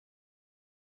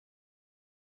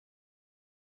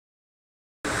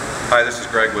Hi, this is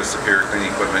Greg with Superior Cleaning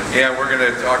Equipment. Yeah, we're going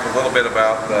to talk a little bit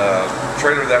about the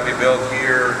trailer that we built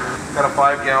here. Got a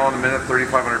 5 gallon a minute,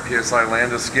 3,500 PSI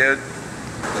Landa skid.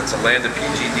 That's a Landa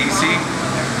PGDC.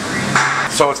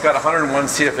 So it's got 101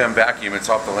 CFM vacuum. It's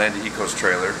off the Landa ECOS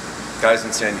trailer. Guys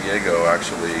in San Diego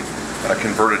actually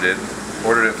converted it,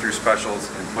 ordered it through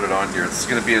specials, and put it on here. This is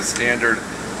going to be a standard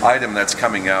item that's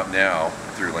coming out now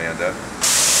through Landa.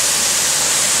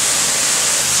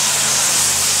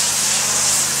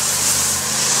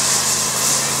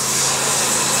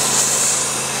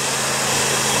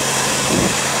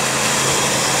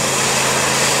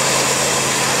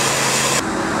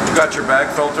 You've got your bag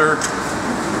filter,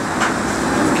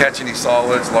 catch any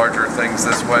solids, larger things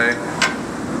this way.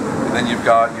 And then you've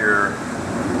got your,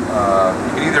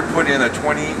 you can either put in a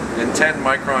 20 and 10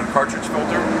 micron cartridge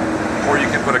filter, or you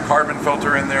can put a carbon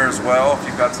filter in there as well if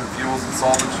you've got some fuels and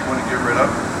solvents you want to get rid of.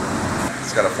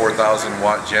 It's got a 4,000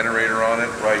 watt generator on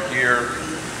it right here.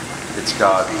 It's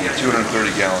got a 230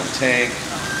 gallon tank.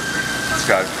 It's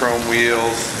got chrome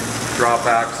wheels, drop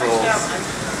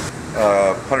axles.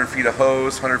 100 feet of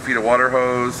hose, 100 feet of water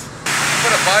hose.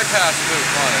 Put a bypass loop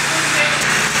on it.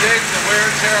 Saves the wear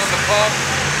and tear on the pump,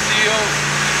 seals,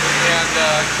 and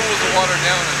cools the water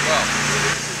down as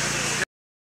well.